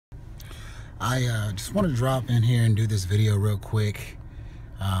I just want to drop in here and do this video real quick,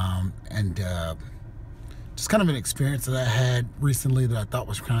 and just kind of an experience that I had recently that I thought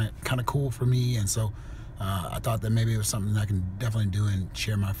was kind of cool for me, and so I thought that maybe it was something that I can definitely do and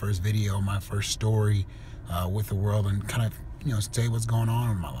share my first video, my first story with the world, and kind of say what's going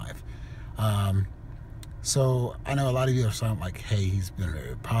on in my life. So I know a lot of you are saying like, hey, he's been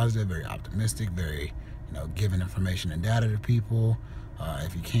very positive, very optimistic, very giving information and data to people.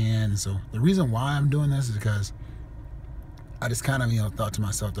 If you can. So the reason why I'm doing this is because I just kind of thought to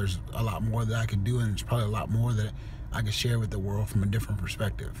myself, there's a lot more that I could do, and there's probably a lot more that I could share with the world from a different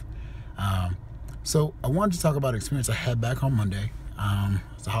perspective. So I wanted to talk about an experience I had back on Monday.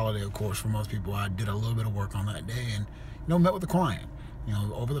 It's a holiday, of course, for most people. I did a little bit of work on that day, and met with a client,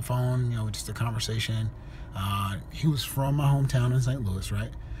 over the phone, just a conversation. He was from my hometown in St. Louis,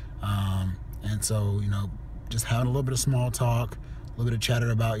 right? And so just having a little bit of small talk, a little bit of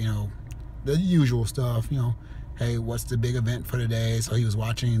chatter about the usual stuff. Hey, what's the big event for today? So he was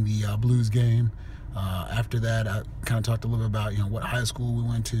watching the Blues game. After that, I kind of talked a little bit about what high school we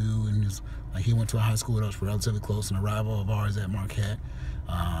went to, and he went to a high school that was relatively close, and a rival of ours at Marquette.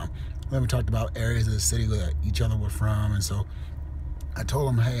 Then we talked about areas of the city that each other were from, and so I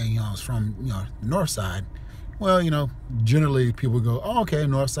told him, hey, I was from the north side. Well, generally people go, oh, okay,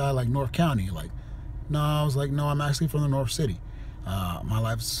 north side, like North County. Like, no, I was like, no, I'm actually from the North City. My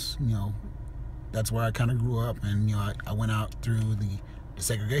life's, that's where I kind of grew up, and I went out through the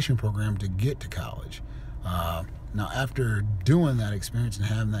segregation program to get to college. Now, after doing that experience and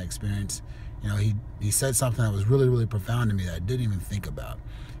having that experience, he said something that was really, really profound to me that I didn't even think about.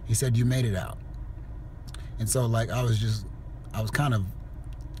 He said, "You made it out." And so, like, I was kind of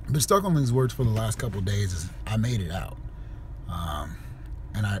been stuck on these words for the last couple of days. Is I made it out,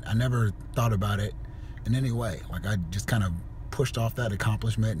 and I never thought about it in any way. Like, I just kind of pushed off that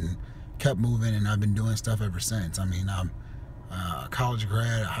accomplishment and kept moving, and I've been doing stuff ever since. I mean, I'm a college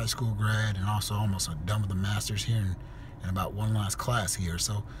grad, a high school grad, and also almost done with a master's here, and about one last class here.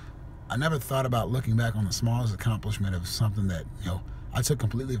 So I never thought about looking back on the smallest accomplishment of something that I took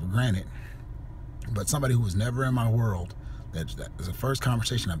completely for granted. But somebody who was never in my world, that was the first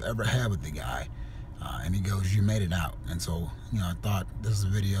conversation I've ever had with the guy, and he goes, "You made it out." And so I thought this is a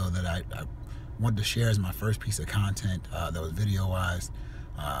video that I wanted to share as my first piece of content that was video-wise.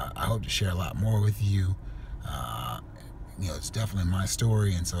 I hope to share a lot more with you. It's definitely my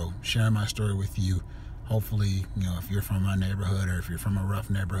story, and so sharing my story with you, hopefully, if you're from my neighborhood or if you're from a rough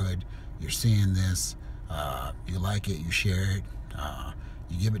neighborhood, you're seeing this, you like it, you share it,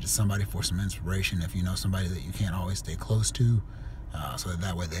 you give it to somebody for some inspiration if you know somebody that you can't always stay close to, so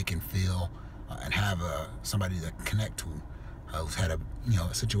that way they can feel and have somebody to connect to who's had a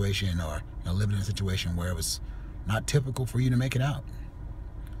situation or lived in a situation where it was not typical for you to make it out.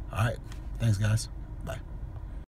 All right, thanks guys.